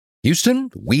Houston,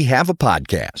 we have a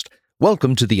podcast.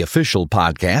 Welcome to the official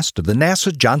podcast of the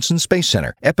NASA Johnson Space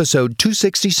Center, episode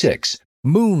 266,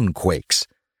 Moonquakes.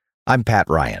 I'm Pat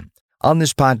Ryan. On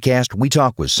this podcast, we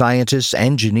talk with scientists,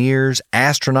 engineers,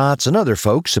 astronauts, and other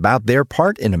folks about their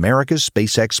part in America's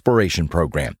space exploration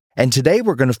program. And today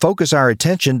we're going to focus our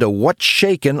attention to what's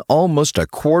shaken almost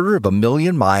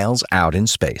 250,000 miles out in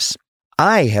space.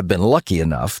 I have been lucky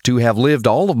enough to have lived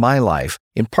all of my life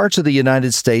in parts of the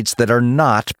United States that are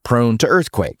not prone to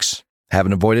earthquakes.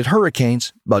 Haven't avoided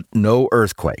hurricanes, but no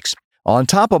earthquakes. On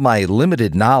top of my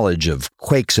limited knowledge of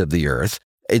quakes of the Earth,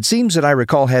 it seems that I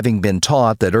recall having been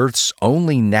taught that Earth's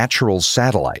only natural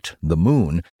satellite, the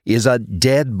Moon, is a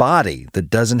dead body that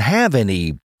doesn't have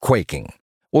any quaking.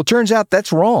 Well, it turns out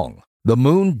that's wrong. The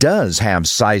Moon does have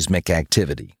seismic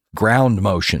activity, ground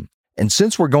motion. And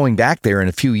since we're going back there in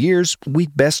a few years,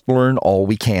 we'd best learn all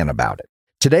we can about it.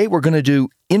 Today, we're going to do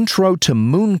Intro to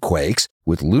Moonquakes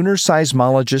with lunar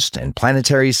seismologist and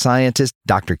planetary scientist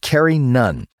Dr. Ceri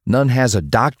Nunn. Nunn has a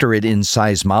doctorate in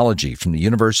seismology from the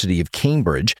University of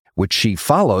Cambridge, which she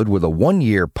followed with a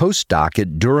one-year postdoc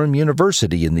at Durham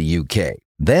University in the UK,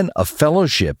 then a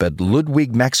fellowship at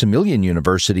Ludwig Maximilian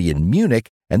University in Munich,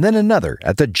 and then another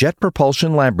at the Jet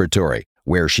Propulsion Laboratory,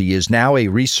 where she is now a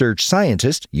research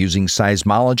scientist using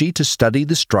seismology to study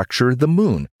the structure of the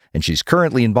Moon. And she's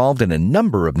currently involved in a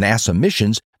number of NASA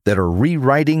missions that are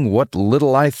rewriting what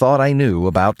little I thought I knew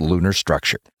about lunar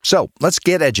structure. So let's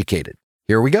get educated.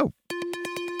 Here we go.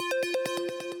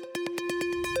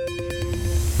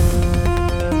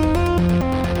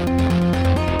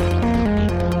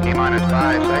 T-minus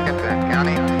 5 seconds and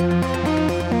counting.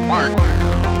 Mark.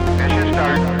 Mission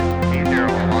start. T0.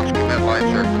 Launch commit light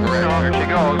circle. Correct. There she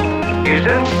goes.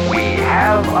 Houston, we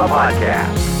have a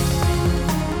podcast.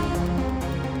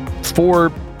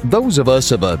 For those of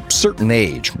us of a certain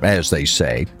age, as they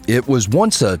say, it was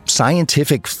once a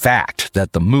scientific fact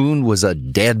that the Moon was a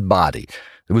dead body.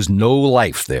 There was no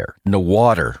life there, no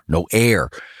water, no air,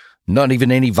 not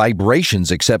even any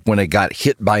vibrations except when it got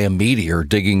hit by a meteor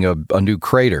digging a new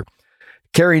crater.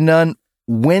 Ceri Nunn,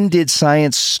 when did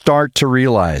science start to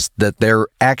realize that there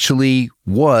actually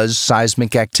was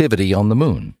seismic activity on the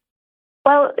Moon?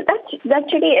 Well,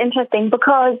 that's really interesting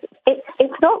because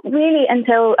it's not really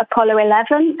until Apollo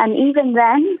 11, and even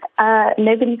then,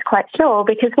 nobody's quite sure,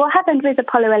 because what happened with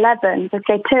Apollo 11 was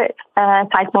they took a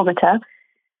seismometer,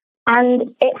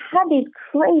 and it had these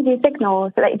crazy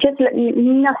signals, like just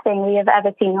nothing we have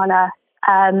ever seen on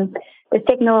Earth. The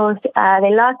signals,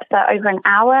 they last for over an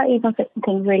hour, even for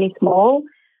something really small.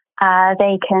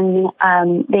 They can,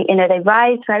 they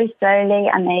rise very slowly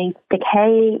and they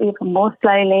decay even more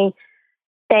slowly.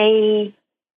 They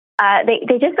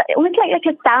just almost like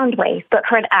a sound wave, but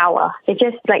for an hour. They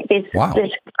just like this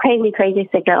crazy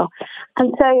signal.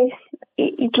 And so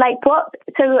it's like what?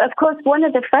 So of course, one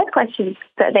of the first questions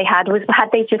that they had was, had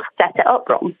they just set it up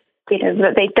wrong?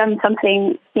 That they'd done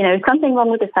something, something wrong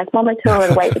with the seismometer, or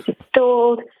the way it was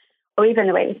installed, or even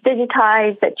the way it was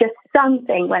digitized, that just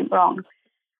something went wrong.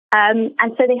 And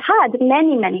so they had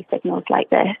many signals like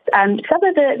this.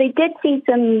 They did see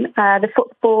some the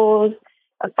footfalls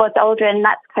of Buzz Aldrin.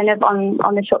 That's kind of on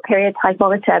the short period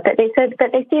seismometer. But they said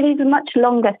that they see these much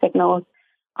longer signals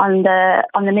on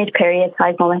the mid period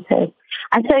seismometers.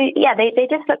 And so they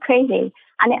just look crazy.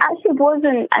 And it actually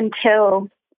wasn't until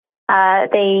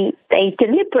they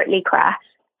deliberately crashed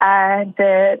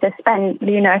the spent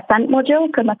lunar ascent module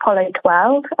from Apollo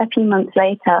 12 a few months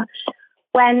later,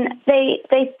 when they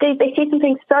see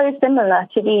something so similar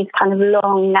to these kind of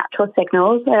long natural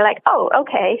signals. They're like, oh,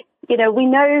 okay, we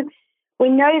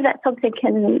know that something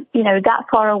can, that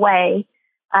far away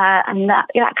and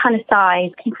that kind of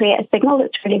size can create a signal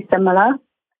that's really similar.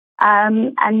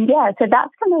 So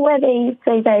that's kind of where they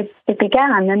say they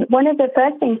began. And one of the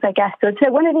first things, I guess,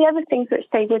 so one of the other things which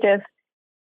they would have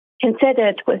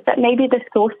considered was that maybe the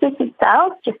sources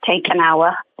themselves just take an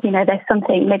hour. There's some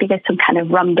kind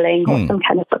of rumbling or some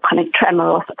kind of tremor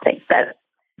or something.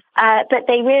 But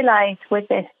they realized with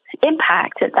this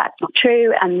impact that that's not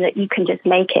true, and that you can just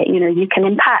make it. You can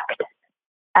impact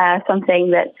something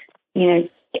that's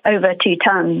over 2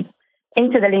 tons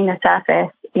into the lunar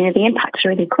surface. The impact's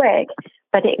really quick,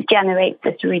 but it generates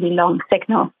this really long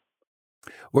signal.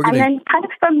 And then kind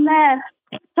of from there,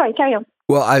 sorry, carry on.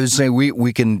 Well, I was saying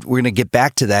we're going to get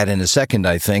back to that in a second,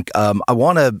 I think. I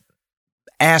want to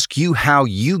ask you how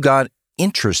you got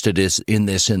interested in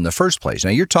this in the first place.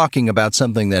 Now, you're talking about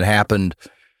something that happened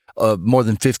more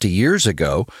than 50 years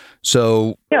ago.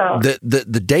 So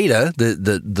the data,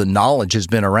 the knowledge has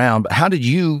been around. How did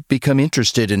you become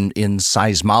interested in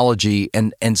seismology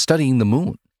and studying the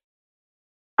Moon?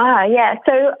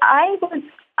 So I was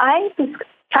I was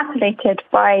fascinated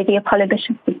by the Apollo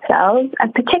missions themselves,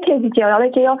 and particularly the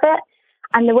geology of it,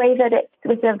 and the way that it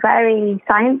was a very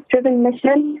science-driven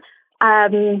mission,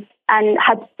 and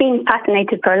had been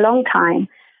fascinated for a long time.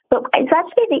 But it's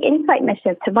actually the InSight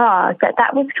mission to Mars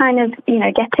that was kind of,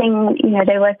 getting,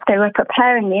 they were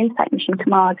preparing the InSight mission to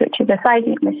Mars, which is a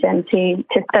seismic mission to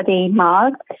study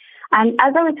Mars. And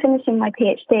as I was finishing my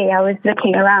PhD, I was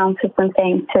looking around for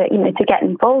something to get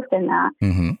involved in that.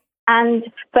 Mm-hmm.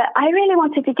 But I really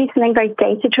wanted to do something very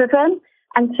data-driven.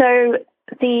 And so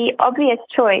the obvious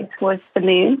choice was the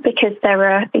moon, because there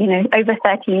were, over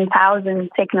 13,000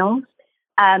 signals,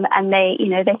 and they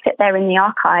sit there in the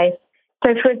archive.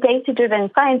 So for a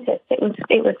data-driven scientist, it was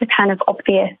the kind of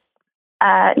obvious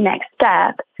next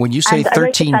step. When you say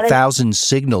 13,000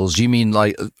 signals, you mean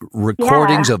like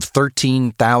recordings of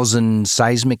 13,000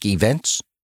 seismic events?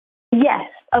 Yes,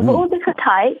 of all different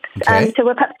types. Okay. So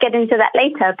we'll perhaps get into that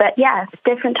later. But yes,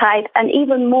 different types, and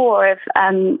even more of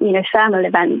thermal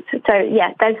events. So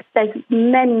yeah, there's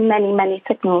many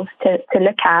signals to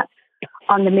look at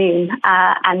on the moon,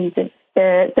 and the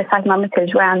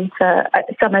seismometers ran for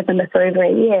some of them for over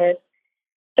a year.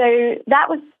 So that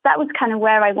was kind of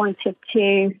where I wanted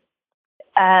to,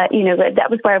 that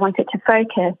was where I wanted to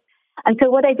focus. And so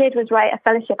what I did was write a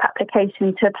fellowship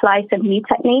application to apply some new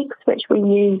techniques which we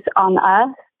use on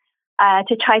Earth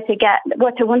to try to get.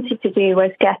 What I wanted to do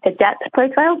was get a depth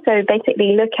profile. So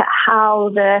basically, look at how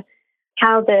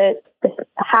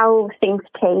things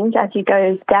change as you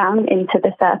go down into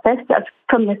the surface,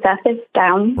 from the surface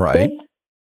down. Right.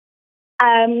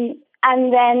 And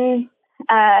then,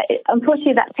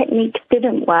 unfortunately, that technique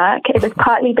didn't work. It was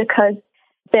partly because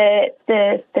the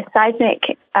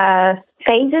seismic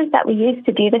phases that we use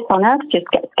to do this on Earth just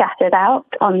get scattered out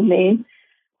on the moon.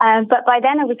 But by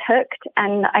then I was hooked,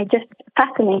 and I just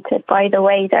fascinated by the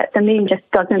way that the moon just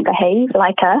doesn't behave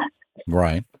like Earth.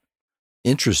 Right.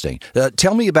 Interesting.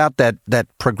 Tell me about that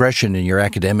progression in your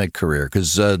academic career,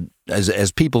 because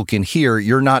as people can hear,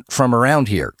 you're not from around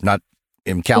here, not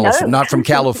from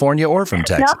California or from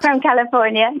Texas. Not from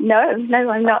California. No,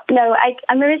 I'm not. No,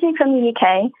 I'm originally from the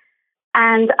UK,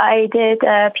 and I did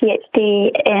a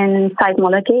PhD in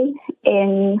seismology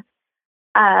in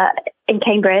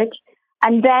Cambridge,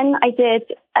 and then I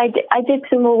did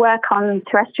some more work on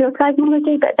terrestrial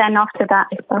seismology. But then after that,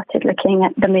 I started looking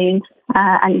at the moon,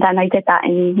 and then I did that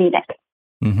in Munich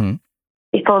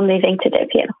before moving to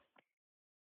JPL.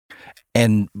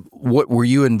 And what were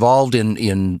you involved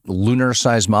in lunar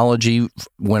seismology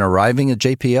when arriving at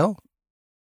JPL?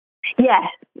 Yes.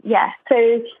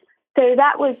 So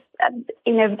that was,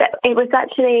 it was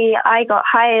actually, I got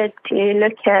hired to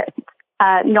look at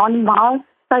non-Mars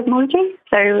seismology.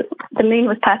 So the moon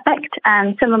was perfect,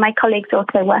 and some of my colleagues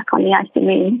also work on the icy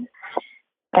moon.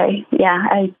 So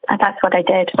yeah, that's what I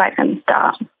did right from the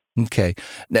start. Okay.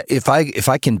 Now, if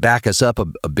I can back us up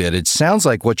a bit, it sounds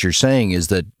like what you're saying is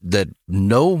that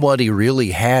nobody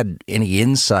really had any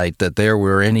insight that there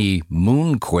were any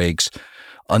moonquakes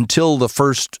until the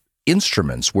first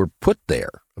instruments were put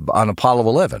there on Apollo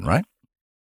 11, right?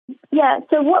 Yeah.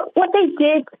 So what they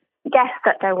did guess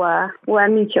that there were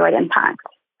meteoroid impacts.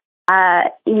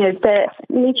 The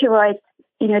meteoroids,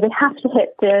 they have to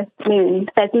hit the moon.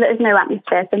 There's no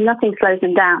atmosphere, so nothing slows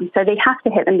them down. So they have to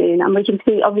hit the moon, and we can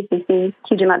obviously see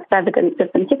huge amounts of evidence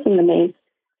of them hitting the moon.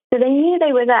 So they knew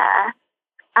they were there,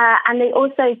 and they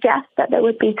also guessed that there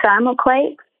would be thermal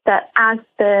quakes, that as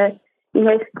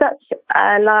such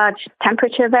a large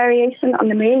temperature variation on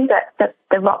the moon that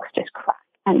the rocks just crack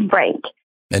and break.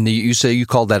 And you say you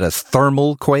call that a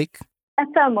thermal quake? A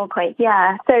thermal quake,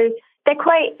 yeah. So they're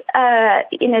quite,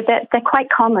 they're quite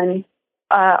common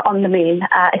on the moon,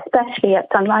 especially at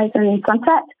sunrise and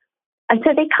sunset. And so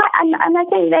and I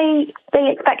think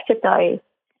they expected those.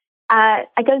 I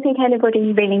don't think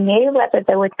anybody really knew whether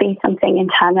there would be something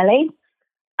internally.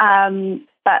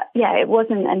 But yeah, it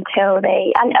wasn't until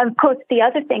and of course the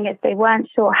other thing is they weren't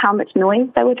sure how much noise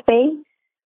there would be,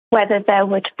 whether there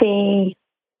would be,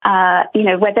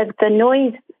 whether the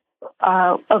noise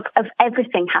of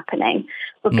everything happening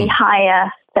would be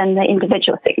higher than the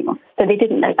individual signals. So they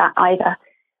didn't know that either.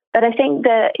 But I think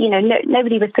that,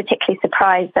 nobody was particularly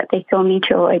surprised that they saw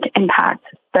meteoroid impacts,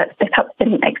 but they perhaps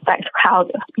didn't expect how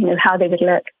they would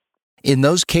look. In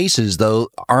those cases, though,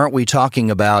 aren't we talking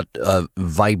about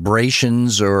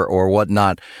vibrations or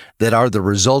whatnot that are the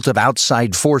result of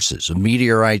outside forces, of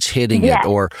meteorites hitting it,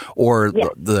 or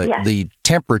the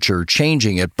temperature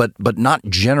changing it, but not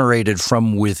generated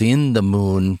from within the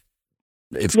moon,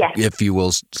 if you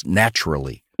will,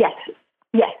 naturally?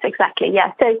 Yes, exactly.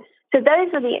 Yeah. So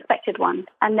those are the expected ones,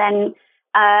 and then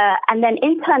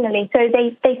internally, so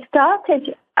they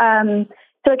started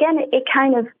So again, it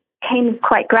kind of came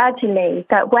quite gradually.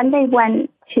 That when they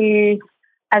went to,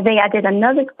 they added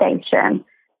another station,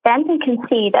 then they can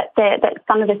see that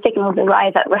some of the signals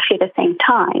arrive at roughly the same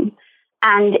time.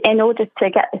 And in order to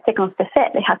get the signals to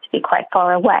fit, they have to be quite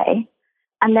far away.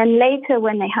 And then later,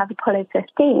 when they have Apollo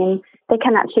 15, they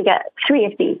can actually get 3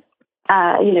 of these.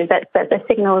 That the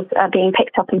signals are being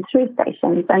picked up in 3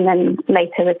 stations, and then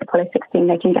later with Apollo 16,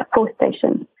 they can get 4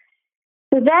 stations.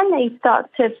 So then they start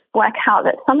to work out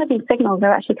that some of these signals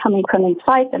are actually coming from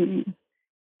inside the moon,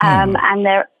 and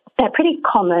they're pretty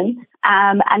common,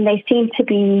 and they seem to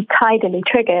be tidally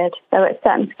triggered. So at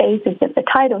certain phases of the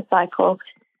tidal cycle,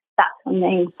 that's when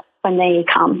they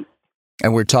come.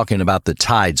 And we're talking about the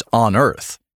tides on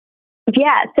Earth.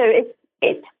 Yeah, so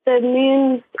it's the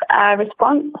moon's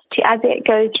response to as it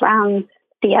goes around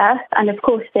the Earth, and of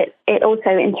course it also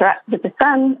interacts with the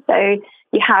sun. So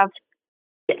you have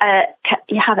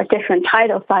a different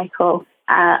tidal cycle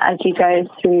as you go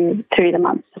through the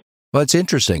months. Well, it's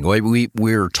interesting.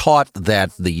 We're taught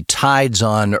that the tides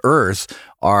on Earth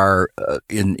are,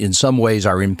 in some ways,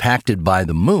 are impacted by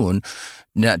the moon.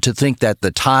 Now, to think that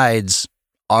the tides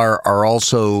are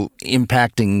also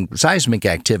impacting seismic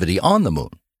activity on the moon.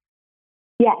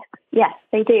 Yes,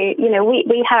 they do.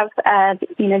 We have the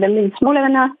moon's smaller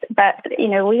than us, but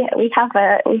we have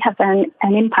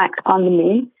an impact on the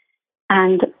moon,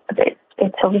 and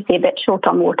it's obviously a bit short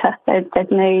on water, so there's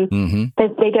no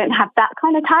they don't have that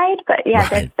kind of tide. But yeah,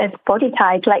 right. there's body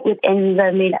tides like within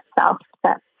the moon itself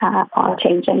that are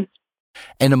changing.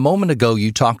 And a moment ago,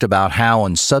 you talked about how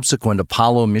on subsequent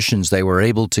Apollo missions, they were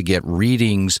able to get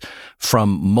readings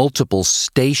from multiple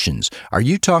stations. Are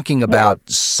you talking about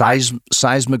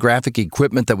seismographic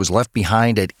equipment that was left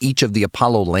behind at each of the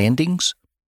Apollo landings?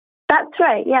 That's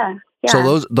right, yeah.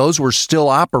 So those were still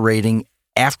operating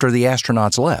after the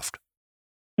astronauts left?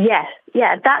 Yes,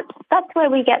 yeah, that's where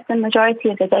we get the majority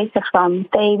of the data from.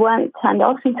 They weren't turned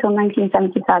off until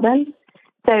 1977.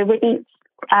 So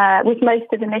with most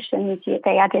of the missions,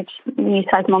 they added new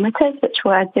seismometers, which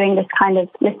were doing this kind of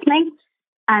listening.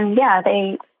 And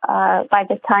they, by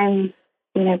the time,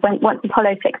 once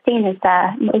Apollo 16 is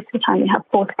there, most of the time we have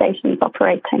 4 stations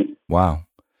operating. Wow.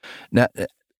 Now,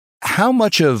 how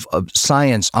much of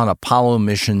science on Apollo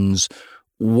missions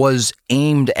was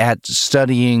aimed at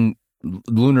studying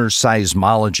lunar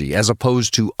seismology as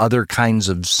opposed to other kinds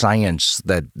of science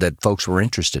that folks were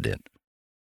interested in?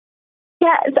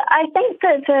 Yeah, I think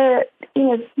that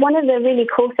one of the really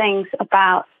cool things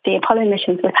about the Apollo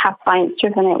missions was how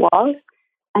science-driven it was.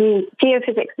 And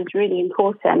geophysics is really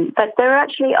important, but there are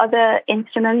actually other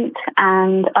instruments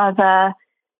and other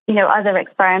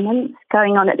experiments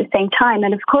going on at the same time.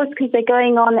 And of course, because they're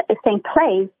going on at the same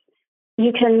place,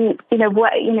 you can,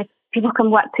 people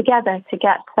can work together to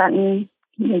get certain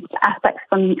aspects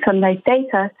from those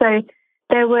data. So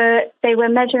they were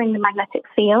measuring the magnetic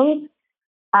field.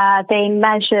 They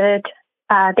measured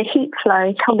the heat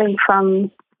flow coming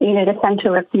from, the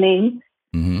center of the moon.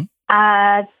 Mm-hmm.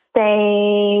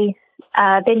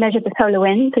 They measured the solar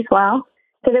winds as well.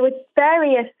 So there were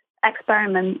various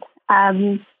experiments.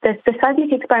 The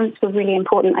seismic experiments were really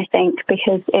important, I think,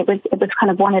 because it was kind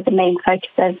of one of the main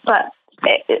focuses. But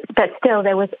still,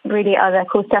 there was really other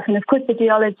cool stuff, and of course, the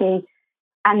geology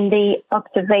and the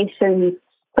observations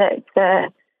that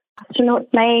the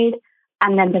astronauts made,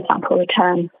 and then the sample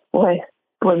returns were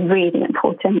really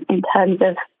important in terms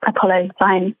of Apollo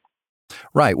science.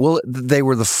 Right. Well, they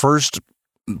were the first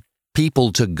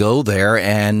people to go there,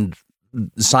 and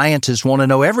scientists want to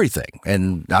know everything.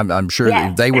 And I'm sure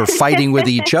they were fighting with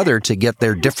each other to get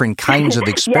their different kinds of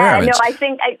experiments. I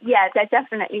think, there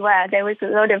definitely were. There was a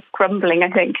lot of grumbling, I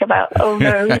think, about, oh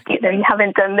no, you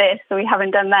haven't done this, or we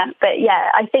haven't done that. But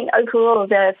I think overall,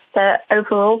 the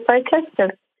overall focus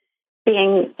of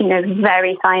being,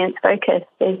 very science focused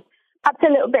is perhaps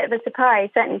a little bit of a surprise,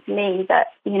 certainly to me, that,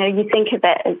 you think of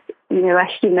it as, a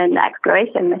human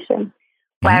exploration mission,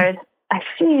 whereas a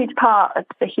huge part of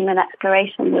the human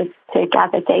exploration was to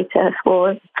gather data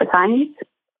for science.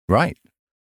 Right.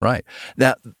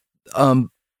 Now,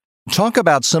 talk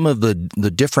about some of the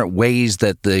different ways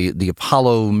that the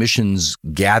Apollo missions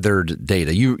gathered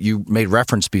data. You made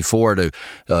reference before to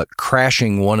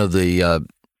crashing one of the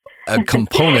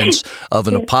components of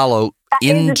an Apollo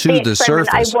into the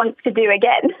surface. I want to do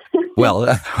again.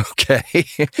 Well, okay,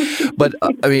 but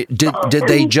I mean, did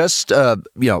they just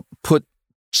put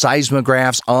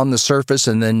seismographs on the surface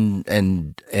and then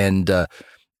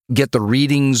get the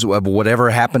readings of whatever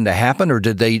happened to happen, or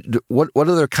did they? What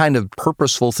other kind of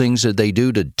purposeful things did they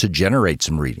do to generate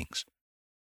some readings?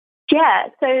 Yeah,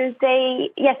 so they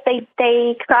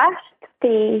crashed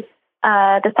the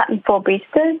the Saturn IV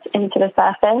boosters into the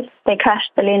surface. They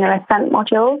crashed the Lunar Ascent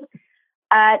module.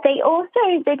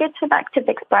 They did some active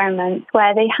experiments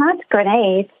where they had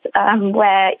grenades,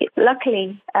 where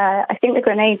luckily, I think the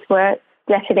grenades were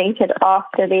detonated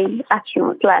after the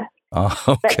astronauts left. Oh,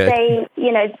 okay. But they,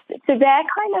 so they're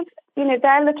kind of,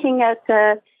 they're looking at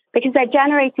because they're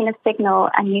generating a signal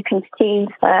and you can see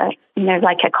for,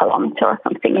 like a kilometer or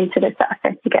something into the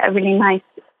surface. You get a really nice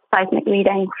seismic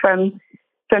reading from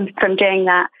doing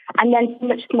that. And then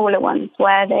much smaller ones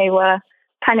where they were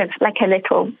kind of like a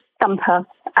little thumper,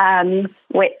 and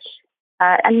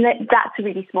that's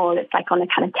really small. It's like on a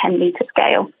kind of 10-meter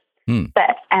scale.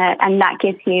 But and that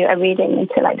gives you a reading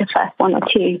into like the first 1 or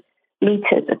 2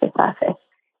 meters of the surface.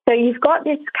 So you've got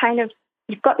this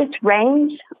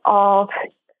range of,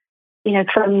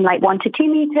 from like 1 to 2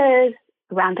 meters,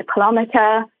 around a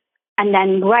kilometer, and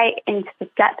then right into the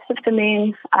depths of the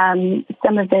moon.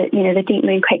 Some of the, the deep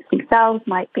moonquakes themselves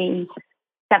might be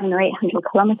 700 or 800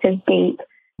 kilometers deep.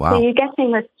 Wow. So you're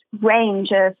getting this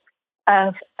range of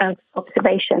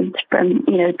observations from,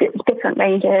 different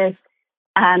ranges,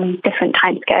 different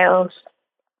timescales,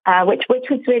 which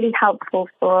was really helpful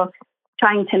for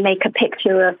trying to make a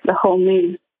picture of the whole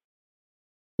moon.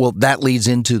 Well, that leads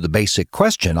into the basic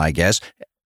question, I guess.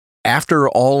 After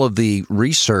all of the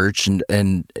research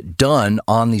and done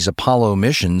on these Apollo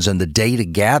missions and the data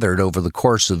gathered over the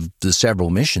course of the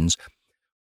several missions,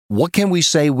 what can we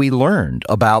say we learned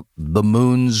about the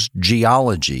moon's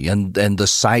geology and the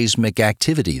seismic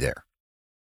activity there?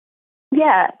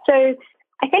 Yeah, so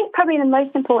I think probably the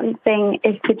most important thing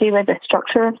is to do with the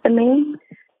structure of the moon,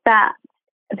 that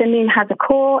the moon has a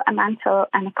core, a mantle,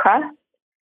 and a crust.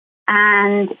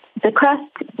 And the crust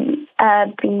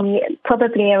be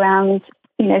probably around,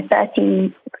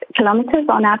 13 kilometers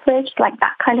on average, like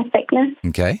that kind of thickness.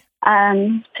 Okay.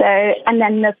 And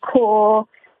then the core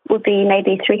would be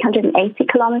maybe 380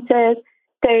 kilometers.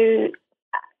 So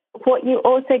what you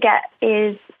also get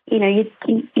is,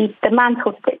 the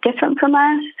mantle's a bit different from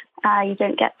Earth. You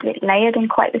don't get it layered in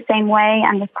quite the same way,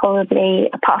 and there's probably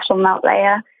a partial melt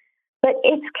layer. But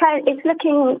it's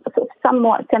looking sort of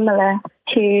somewhat similar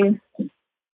to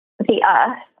the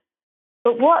Earth.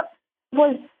 But what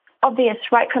was obvious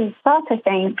right from the start, I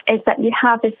think, is that you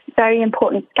have this very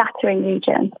important scattering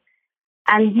region.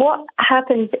 And what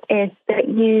happens is that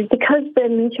because the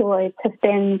meteoroids have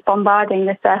been bombarding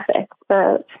the surface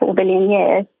for 4 billion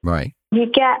years, right, you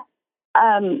get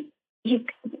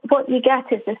what you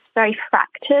get is this very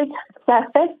fractured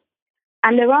surface.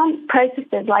 And there aren't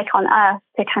processes like on Earth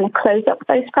to kind of close up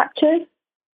those fractures.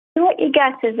 So what you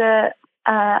get is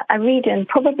a region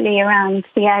probably around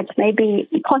the edge, maybe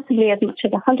possibly as much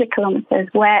as 100 kilometers,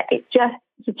 where you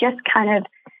just kind of,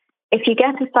 if you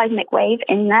get a seismic wave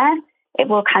in there, it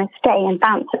will kind of stay and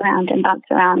bounce around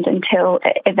until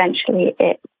eventually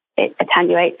it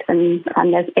attenuates and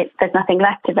there's nothing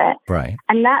left of it. Right.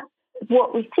 And that's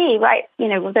what we see, right?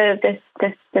 The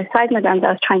seismograms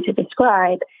I was trying to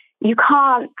describe. You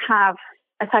can't have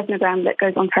a seismogram that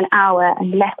goes on for an hour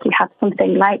unless you have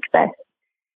something like this.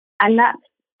 And that's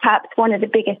perhaps one of the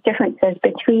biggest differences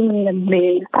between the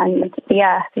moon and the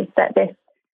Earth, is that this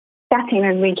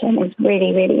scattering region is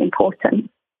really, really important.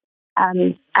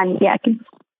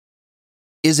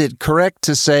 Is it correct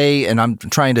to say, and I'm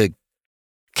trying to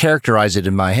characterize it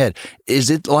in my head, is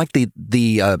it like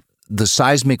the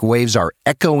seismic waves are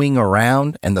echoing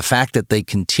around, and the fact that they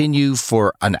continue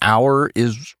for an hour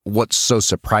is what's so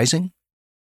surprising?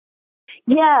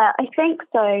 Yeah, I think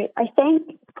so. I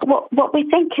think what we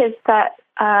think is that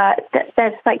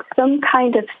there's like some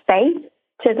kind of space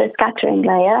to the scattering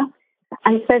layer,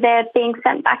 and so they're being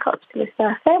sent back up to the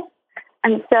surface,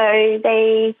 and so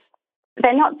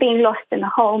they're not being lost in the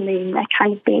whole moon. They're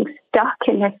kind of being stuck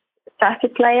in this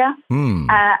surface layer.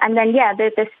 And then,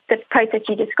 the process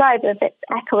you described of it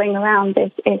echoing around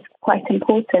is quite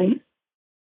important.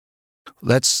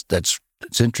 That's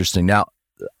interesting. Now,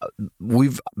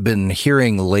 we've been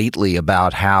hearing lately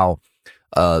about how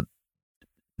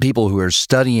people who are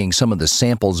studying some of the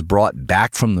samples brought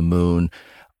back from the moon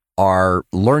are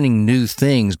learning new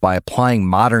things by applying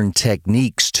modern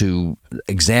techniques to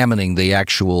examining the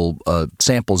actual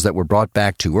samples that were brought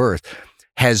back to Earth.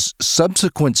 Has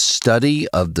subsequent study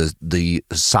of the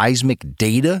seismic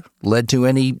data led to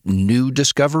any new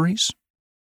discoveries?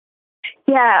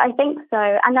 Yeah, I think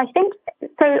so. And I think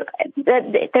so.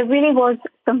 There really was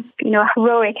some,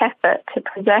 heroic effort to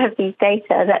preserve these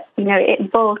data. That it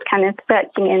involved kind of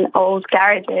searching in old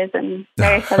garages and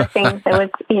various other things. There was,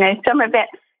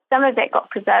 some of it got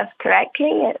preserved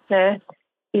correctly at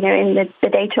in the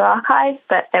data archives,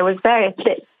 but there was various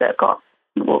bits that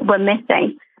were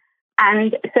missing.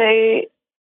 And so,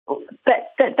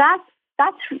 but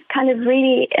that's kind of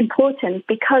really important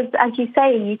because, as you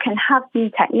say, you can have new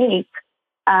techniques,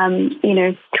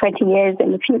 20 years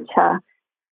in the future.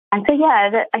 And so,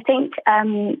 I think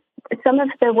some of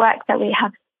the work that we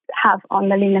have on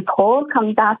the lunar core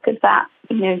comes out of that,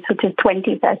 sort of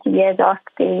 20, 30 years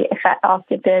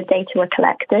after the data were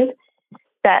collected,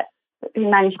 that we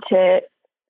managed to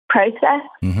process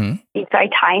these very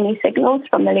tiny signals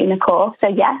from the lunar core. So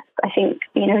yes, I think,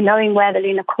 knowing where the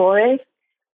lunar core is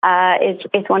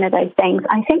one of those things.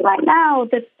 I think right now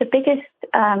the biggest,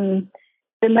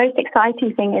 the most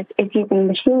exciting thing is using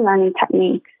machine learning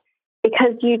techniques,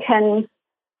 because you can,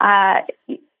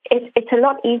 it's a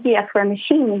lot easier for a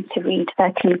machine to read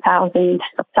 13,000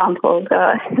 samples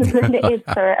than it is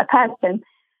for a person.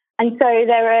 And so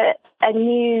there are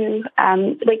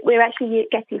we're actually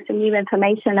getting some new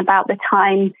information about the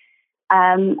time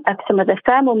of some of the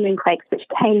thermal moonquakes, which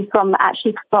came from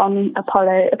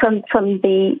Apollo, from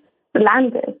the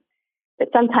landers.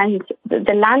 But sometimes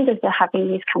the landers are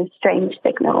having these kind of strange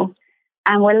signals,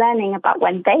 and we're learning about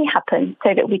when they happen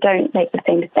so that we don't make the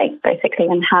same mistakes, basically,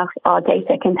 and have our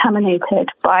data contaminated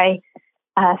by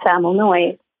thermal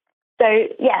noise. So,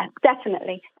 yeah,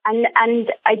 definitely. And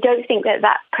I don't think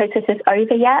that process is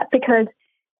over yet, because,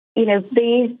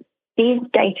 these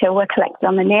data were collected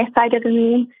on the near side of the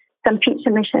moon. Some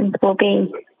future missions will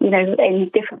be,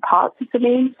 in different parts of the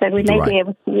moon. So we may be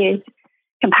able to use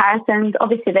comparisons.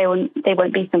 Obviously, they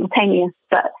won't be simultaneous,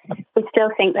 but we still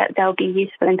think that there'll be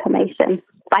useful information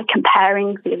by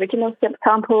comparing the original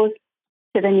samples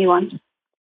to the new ones.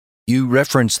 You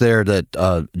referenced there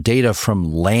that data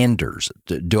from landers.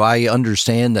 Do I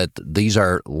understand that these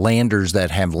are landers that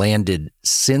have landed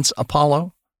since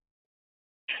Apollo?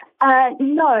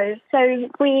 No. So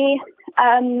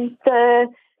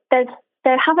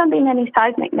there haven't been any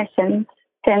seismic missions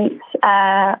since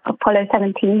Apollo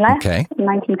 17 left in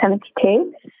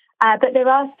 1972. But there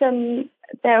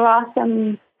are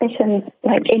some missions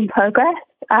in progress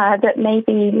that may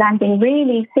be landing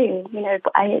really soon.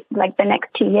 Like the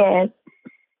next 2 years.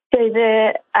 So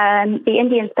the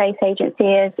Indian Space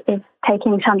Agency is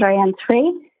taking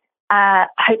Chandrayaan-3,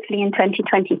 hopefully in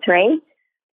 2023,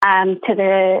 to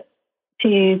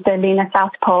the lunar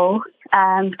South Pole.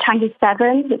 Chang'e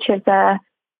 7, which is a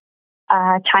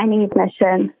Chinese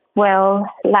mission, will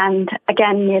land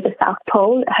again near the South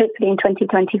Pole, hopefully in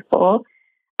 2024.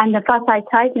 And the Far-Side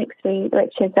Seismic Suite,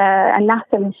 which is a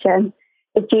NASA mission,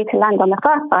 is due to land on the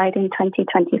far side in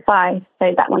 2025.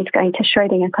 So that one's going to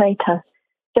Schrödinger crater.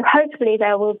 So hopefully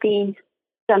there will be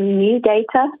some new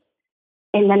data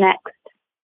in the next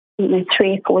 3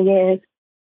 or 4 years.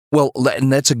 Well,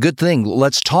 and that's a good thing.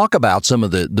 Let's talk about some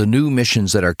of the new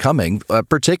missions that are coming,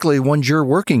 particularly ones you're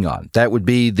working on. That would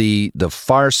be the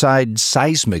Far-Side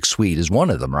Seismic Suite is one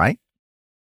of them, right?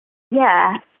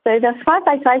 Yeah. So the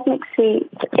Far-Side Seismic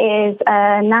Suite is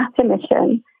a NASA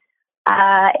mission.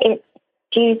 It's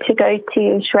due to go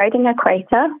to Schrödinger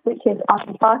crater, which is on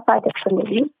the far side of the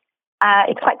moon.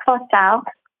 It's quite far south.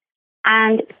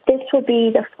 And this will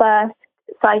be the first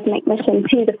seismic mission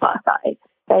to the far side.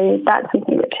 So that's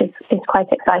something which is quite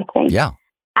exciting. Yeah.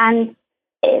 And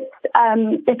it's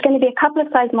going to be a couple of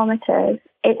seismometers.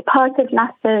 It's part of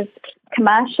NASA's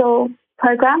commercial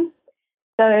program.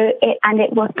 So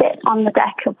it will sit on the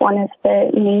deck of one of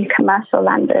the new commercial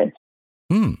landers.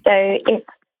 So it's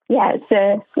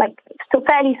a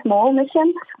fairly small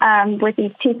mission with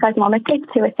these 2 seismometers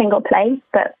to a single place,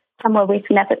 but somewhere we've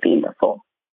never been before.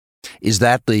 Is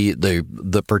that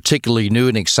the particularly new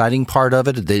and exciting part of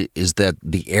it? Is that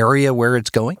the area where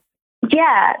it's going?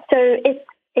 Yeah, so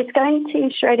it's going to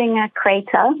Schrödinger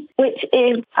crater, which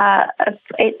is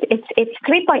it's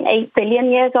 3.8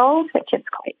 billion years old, which is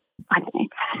quite, I don't know.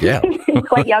 Yeah, it's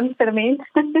quite young for the moon.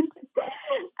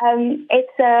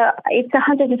 It's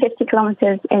 150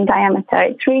 kilometers in diameter.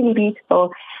 It's really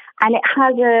beautiful, and it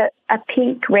has a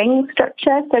peak ring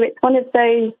structure. So it's one of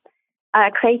those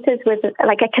craters with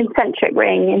like a concentric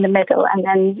ring in the middle, and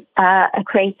then a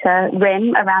crater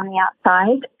rim around the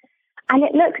outside. And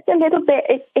it looks a little bit.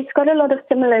 It's got a lot of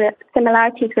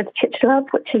similarities with Chicxulub,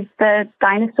 which is the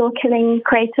dinosaur-killing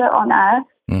crater on Earth.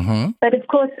 Mm-hmm. But of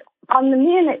course, on the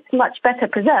moon, it's much better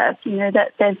preserved.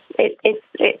 It's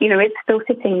still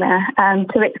sitting there.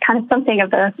 So it's kind of something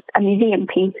of a museum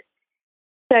piece.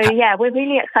 So yeah, we're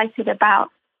really excited about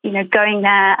going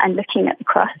there and looking at the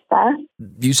crust there.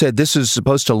 You said this is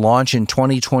supposed to launch in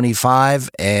 2025,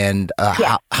 and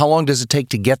how long does it take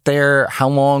to get there? How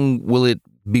long will it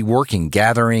be working,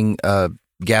 gathering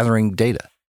data?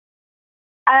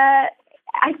 I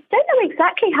don't know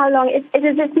exactly how long. It's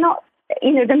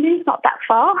the moon's not that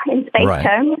far in space Right.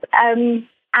 terms.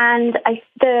 And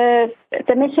the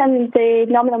mission, the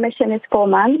nominal mission is 4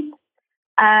 months.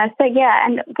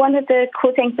 And one of the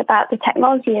cool things about the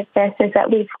technology of this is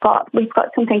that we've got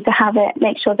something to have it,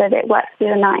 make sure that it works through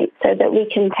the night, so that we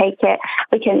can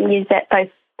use it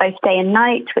both day and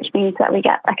night, which means that we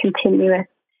get a continuous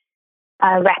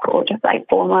record of like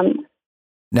 4 months.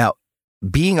 Now,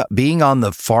 being on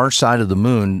the far side of the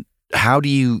moon, how do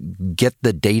you get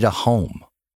the data home?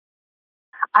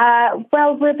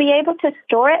 Well, we'll be able to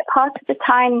store it part of the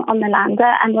time on the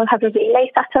lander, and we'll have a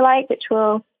relay satellite, which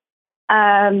will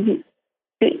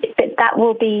that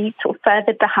will be sort of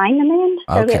further behind the moon,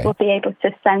 so Okay. it will be able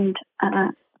to send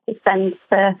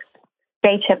the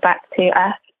data back to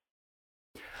Earth.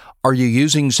 Are you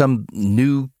using some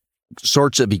new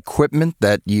sorts of equipment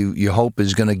that you hope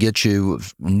is going to get you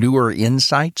newer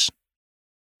insights?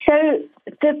 So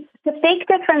the big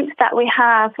difference that we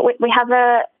have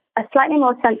a slightly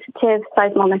more sensitive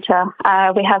seismometer.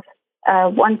 We have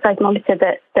one seismometer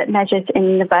that measures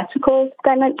in the vertical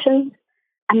dimensions,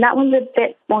 and that one's a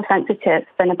bit more sensitive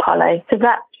than Apollo. So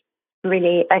that's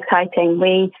really exciting.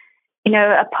 The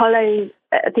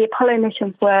Apollo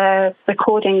missions were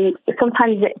recording.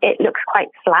 Sometimes it looks quite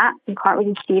flat. You can't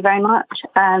really see very much,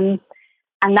 and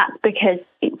that's because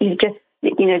the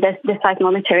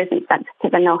seismometer isn't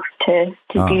sensitive enough to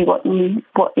do what you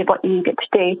need it to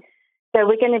do. So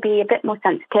we're going to be a bit more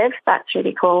sensitive. That's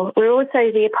really cool.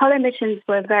 The Apollo missions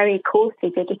were very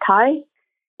coarsely digitized.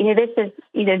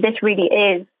 This really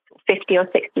is 50 or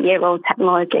 60-year-old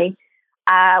technology,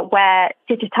 where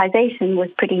digitization was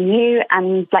pretty new,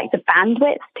 and like the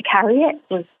bandwidth to carry it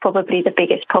was probably the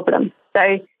biggest problem.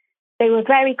 So they were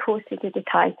very coarsely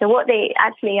digitized. So a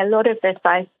lot of the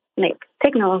seismic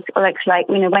signals looks like,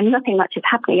 when nothing much is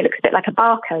happening, it looks a bit like a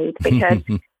barcode, because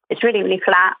it's really, really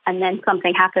flat, and then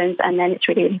something happens, and then it's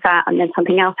really, really flat, and then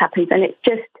something else happens, and it's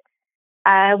just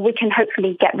we can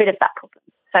hopefully get rid of that problem.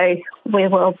 So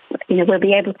we'll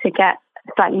be able to get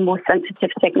a slightly more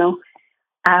sensitive signal,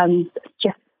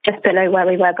 just below where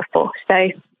we were before.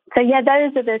 So yeah,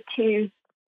 those are the two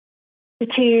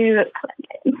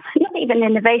not even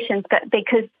innovations, but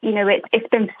because it's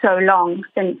been so long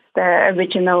since the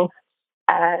original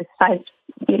the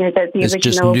It's original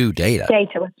just new data.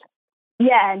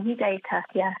 New data,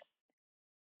 yeah.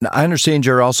 Now, I understand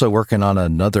you're also working on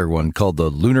another one called the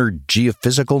Lunar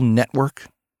Geophysical Network.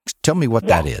 Tell me what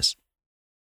that is.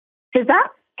 So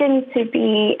that's going to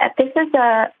be, this is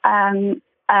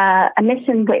a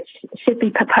mission which should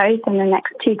be proposed in the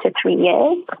next 2 to 3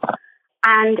 years.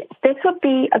 And this would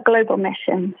be a global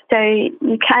mission. So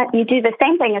you do the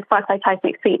same thing as Farside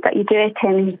Seismic Suite, but you do it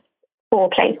in 4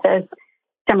 places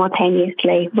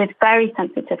simultaneously with very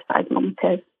sensitive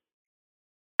seismometers.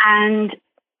 And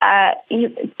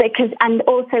and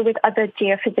also with other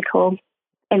geophysical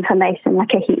information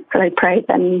like a heat flow probe,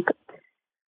 and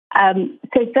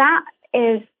so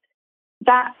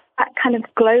that kind of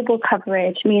global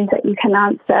coverage means that you can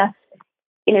answer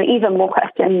even more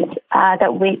questions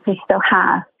that we still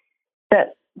have.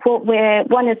 But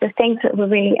one of the things that we're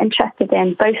really interested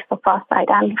in, both for Farside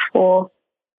and for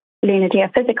Lunar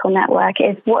Geophysical Network,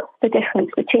 is what's the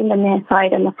difference between the near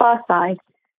side and the far side.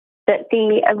 That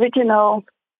the original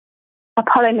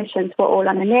Apollo missions were all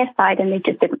on the near side, and they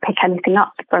just didn't pick anything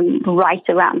up from right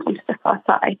around onto the far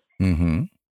side. Mm-hmm.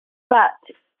 But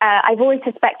I've always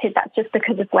suspected that's just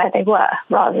because of where they were,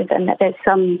 rather than that there's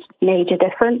some major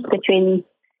difference between,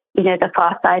 the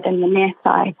far side and the near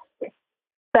side.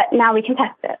 But now we can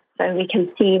test it, so we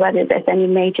can see whether there's any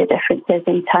major differences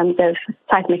in terms of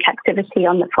seismic activity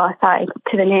on the far side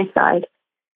to the near side.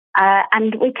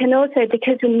 And we can also,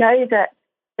 because we know that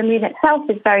the moon itself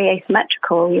is very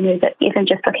asymmetrical, that even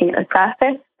just looking at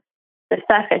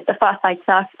the far side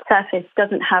surface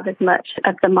doesn't have as much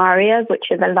of the maria,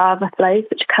 which are the lava flows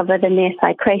which cover the near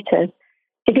side craters.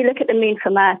 If you look at the moon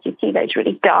from Earth, you see those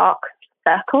really dark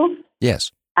circles.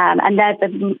 Yes. And they're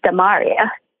the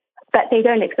maria, but they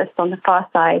don't exist on the far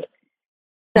side.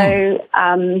 So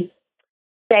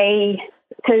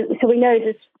so we know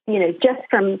this, just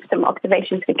from some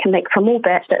observations we can make from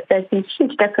orbit, that there's these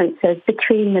huge differences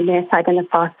between the near side and the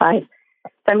far side.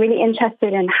 So I'm really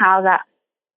interested in how that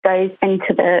goes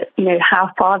into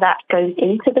how far that goes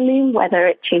into the moon, whether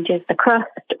it changes the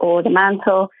crust or the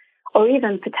mantle, or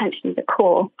even potentially the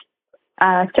core.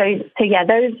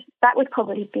 That would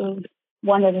probably be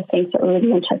one of the things that we're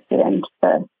really interested in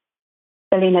for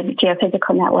the Lunar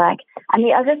Geophysical Network. And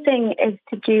the other thing is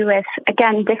to do with,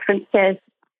 again, differences.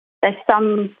 There's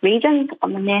some regions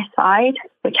on the near side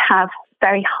which have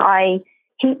very high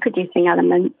heat-producing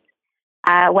elements,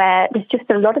 where there's just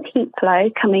a lot of heat flow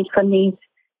coming from these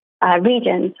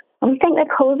regions. And we think they're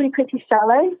probably pretty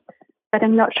shallow, but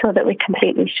I'm not sure that we're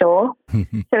completely sure.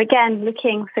 So again,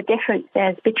 looking for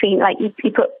differences between, like, you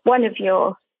put one of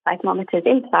your seismometers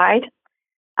inside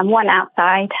and one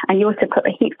outside, and you also put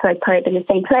a heat flow probe in the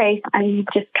same place, and you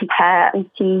just compare and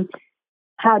see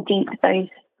how deep those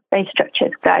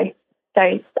structures go. So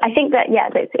I think that,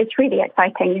 it's really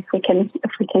exciting if we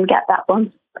can get that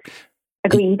one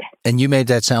agreed. And you made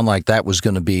that sound like that was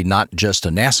going to be not just a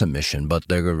NASA mission, but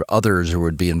there are others who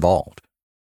would be involved.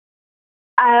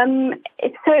 So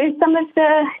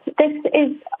this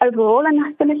is overall a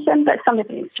NASA mission, but some of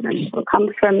the instruments will come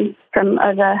from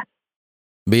other...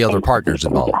 Be other partners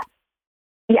involved.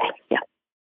 Yes, yeah.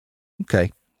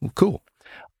 Okay, well, cool.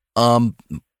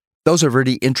 Those are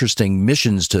really interesting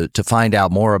missions to find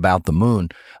out more about the moon.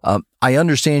 I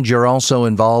understand you're also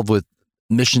involved with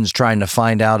missions trying to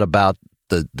find out about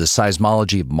the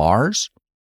seismology of Mars?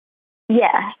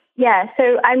 Yeah.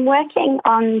 So I'm working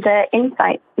on the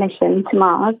InSight mission to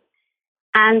Mars,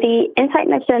 and the InSight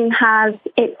mission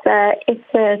it's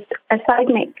a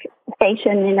seismic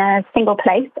station in a single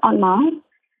place on Mars.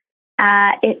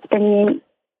 There's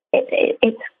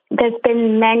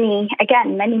been many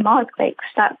Marsquakes.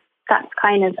 That's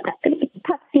kind of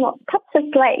perhaps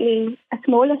a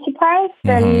smaller surprise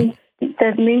than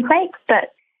the Moonquakes,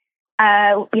 but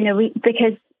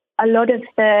because a lot of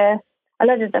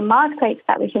the Marsquakes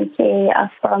that we can see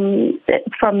are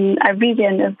from a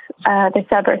region of the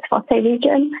Cerberus Fossae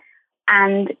region,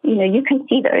 and you can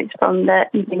see those from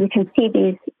you can see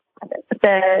the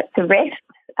rifts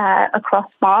across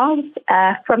Mars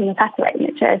from the satellite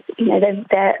images.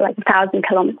 They're like 1,000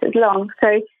 kilometers long.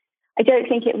 So I don't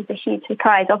think it was a huge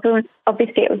surprise.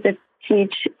 Obviously, it was a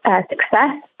huge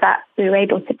success that we were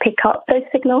able to pick up those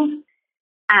signals.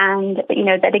 And,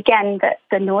 that again, that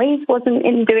the noise wasn't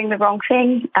in doing the wrong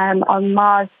thing. On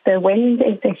Mars, the wind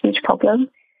is a huge problem,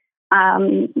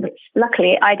 which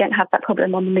luckily I don't have that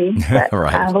problem on the moon. But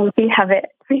Right. We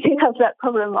do have that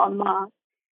problem on Mars.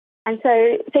 And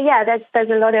so there's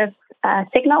a lot of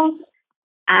signals.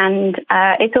 And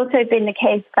it's also been the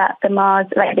case that the Mars,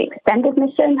 like the extended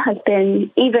mission, has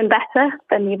been even better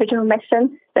than the original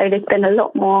mission. So there's been a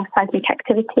lot more seismic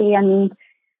activity and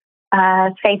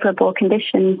favorable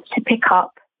conditions to pick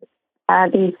up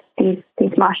these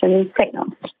Martian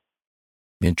signals.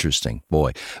 Interesting,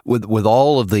 boy. With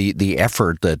all of the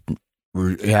effort that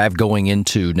we have going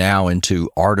into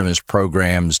Artemis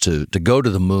programs to go to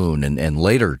the moon and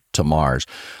later to Mars,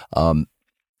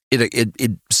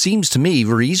 it seems to me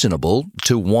reasonable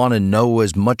to want to know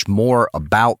as much more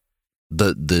about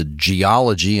the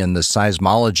geology and the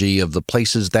seismology of the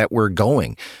places that we're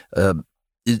going.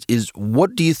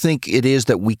 What do you think it is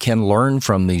that we can learn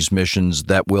from these missions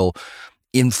that will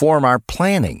inform our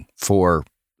planning for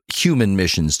human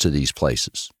missions to these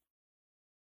places?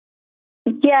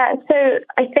 Yeah, so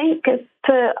I think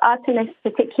for Artemis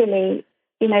particularly,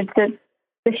 the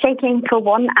shaking for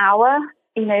 1 hour,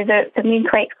 the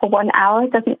moonquake for 1 hour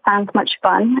doesn't sound much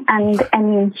fun, and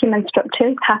human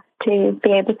structures have to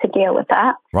be able to deal with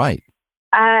that. Right.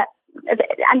 And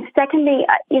secondly,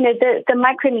 the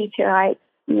micrometeorite.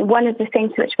 One of the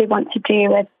things which we want to do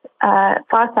with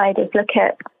Farside is look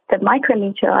at the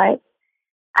micrometeorites.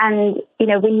 And, we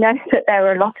know that there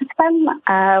are a lot of them.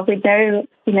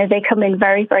 We know, they come in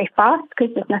very, very fast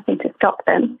because there's nothing to stop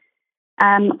them.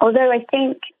 Although I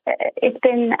think it's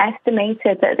been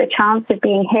estimated that the chance of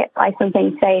being hit by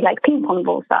something, say, like ping pong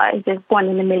ball size is 1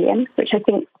 in a million, which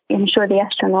I'm sure the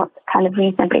astronauts are kind of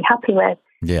reasonably happy with.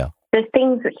 Yeah. There's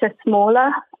things which are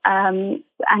smaller and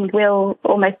will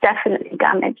almost definitely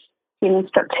damage human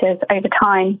structures over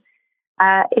time.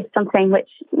 Is something which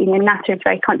NASA is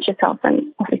very conscious of,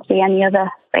 and obviously any other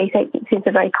space agencies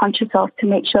are very conscious of, to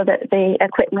make sure that the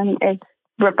equipment is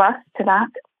robust to that.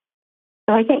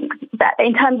 So I think that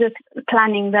in terms of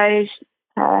planning those,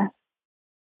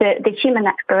 the human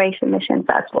exploration missions,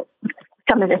 that's what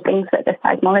some of the things that the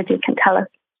seismology can tell us.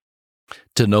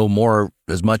 To know more,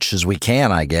 as much as we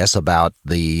can, I guess, about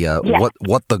the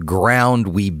what the ground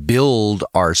we build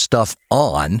our stuff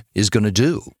on is going to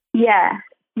do. Yeah.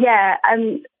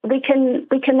 We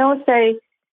can also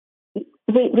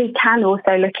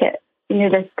look at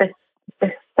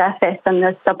the surface and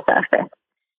the subsurface.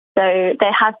 So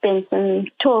there has been some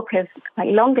talk of like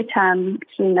longer term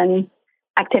human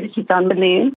activities on the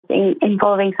moon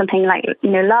involving something like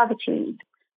lava tubes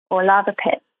or lava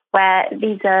pits, where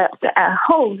these are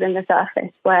holes in the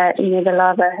surface where the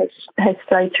lava has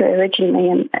flowed through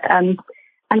originally, and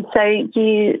so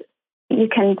you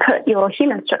can put your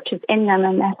human structures in them,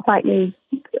 and they're slightly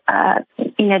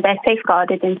they're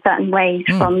safeguarded in certain ways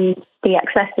from the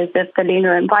excesses of the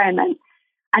lunar environment.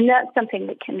 And that's something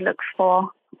we can look for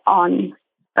on,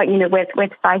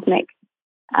 with seismic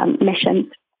missions.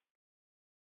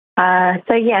 There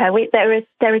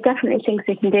are definitely things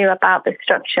we can do about the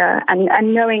structure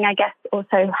and knowing, I guess,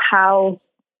 also how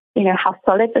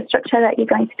solid the structure that you're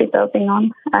going to be building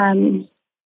on.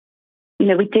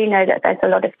 We do know that there's a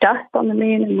lot of dust on the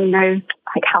moon, and we know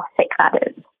how thick that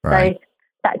is. Right. So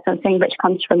that's something which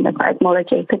comes from the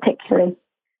seismology particularly.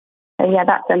 So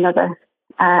that's another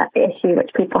issue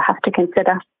which people have to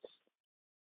consider.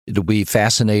 It'll be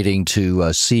fascinating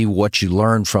to see what you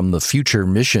learn from the future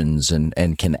missions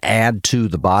and can add to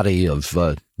the body of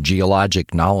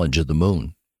geologic knowledge of the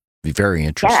moon. Be very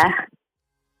interesting.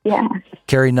 Yeah.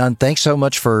 Ceri Nunn, thanks so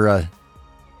much for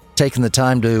taking the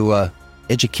time to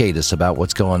educate us about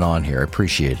what's going on here. I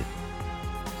appreciate it.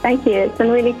 Thank you. It's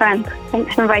been really fun.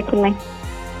 Thanks for inviting me.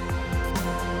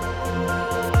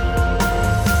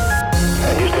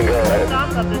 Houston, go ahead.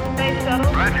 Stop of the space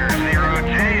shuttle. Roger,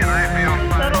 0G, and I feel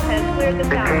Shuttle has cleared the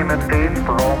tower. Became a theme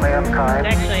for all mankind.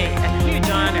 It's actually a huge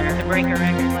honor to break a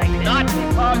record like this. Not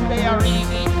because they are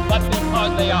easy, but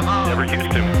because they are hard. Never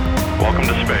Houston, welcome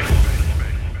to space.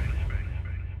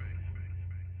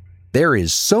 There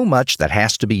is so much that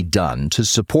has to be done to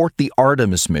support the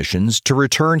Artemis missions to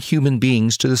return human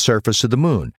beings to the surface of the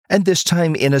moon, and this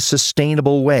time in a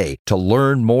sustainable way to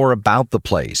learn more about the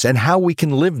place and how we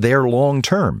can live there long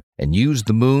term and use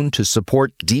the moon to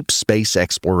support deep space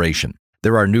exploration.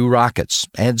 There are new rockets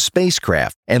and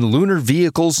spacecraft and lunar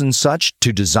vehicles and such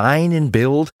to design and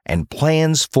build, and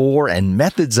plans for and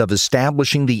methods of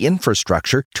establishing the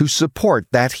infrastructure to support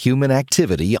that human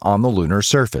activity on the lunar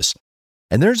surface.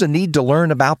 And there's a need to learn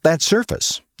about that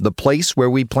surface, the place where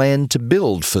we plan to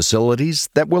build facilities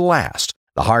that will last.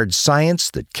 The hard science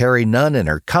that Ceri Nunn and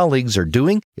her colleagues are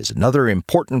doing is another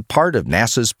important part of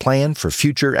NASA's plan for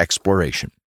future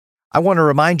exploration. I want to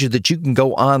remind you that you can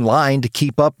go online to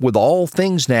keep up with all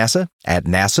things NASA at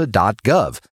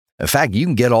nasa.gov. In fact, you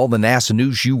can get all the NASA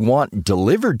news you want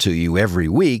delivered to you every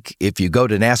week if you go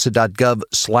to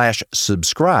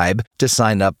nasa.gov/subscribe to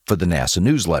sign up for the NASA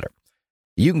newsletter.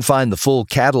 You can find the full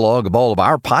catalog of all of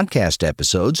our podcast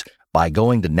episodes by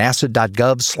going to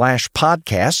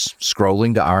nasa.gov/podcasts,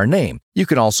 scrolling to our name. You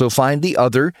can also find the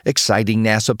other exciting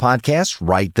NASA podcasts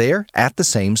right there at the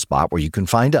same spot where you can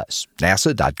find us,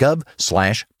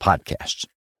 nasa.gov/podcasts.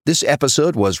 This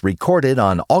episode was recorded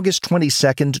on August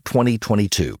 22nd,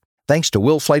 2022. Thanks to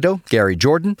Will Flato, Gary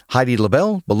Jordan, Heidi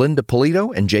LaBelle, Belinda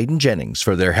Polito, and Jaden Jennings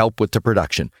for their help with the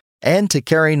production. And to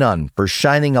Ceri Nunn for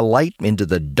shining a light into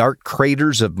the dark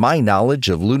craters of my knowledge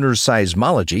of lunar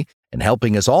seismology and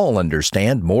helping us all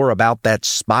understand more about that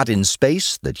spot in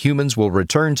space that humans will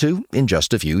return to in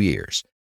just a few years.